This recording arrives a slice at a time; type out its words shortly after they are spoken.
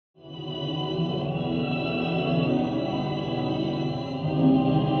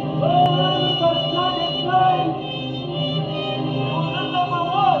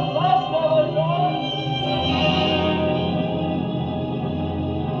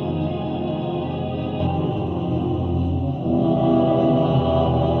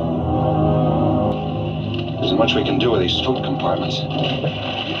much we can do with these food compartments.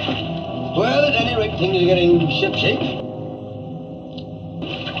 Well, at any rate, things are getting shipshape.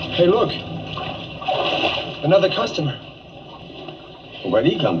 Hey, look. Another customer. Where'd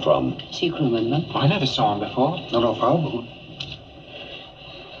he come from? Sea crewman, man. I never saw him before. No problem.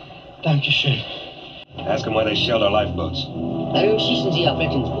 Dankeschön. Ask them why they shelled our lifeboats. Warum schießen Sie auf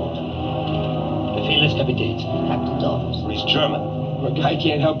Rettungsboot? Befehl des Kapitäns. Captain's orders. He's German. Well, a guy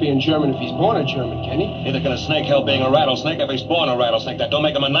can't help being German if he's born a German, can he? Neither can a snake help being a rattlesnake if he's born a rattlesnake. That don't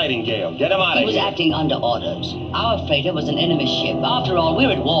make him a nightingale. Get him out He of was here. acting under orders. Our freighter was an enemy ship. After all, we're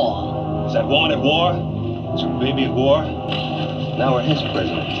at war. Is that woman at war? Is her baby at war? Now we're his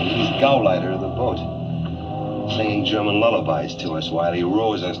prisoners. He's Gauleiter of the boat. Singing German lullabies to us while he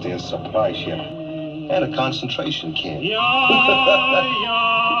rows us to his supply ship. And a concentration camp.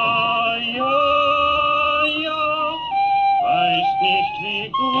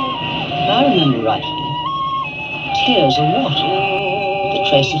 If I remember rightly, tears of water with a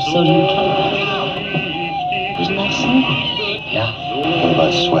trace of sodium chloride. Isn't that so? Yeah. What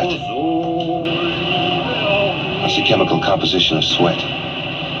about sweat? What's the chemical composition of sweat?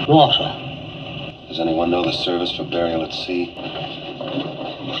 Water. Does anyone know the service for burial at sea?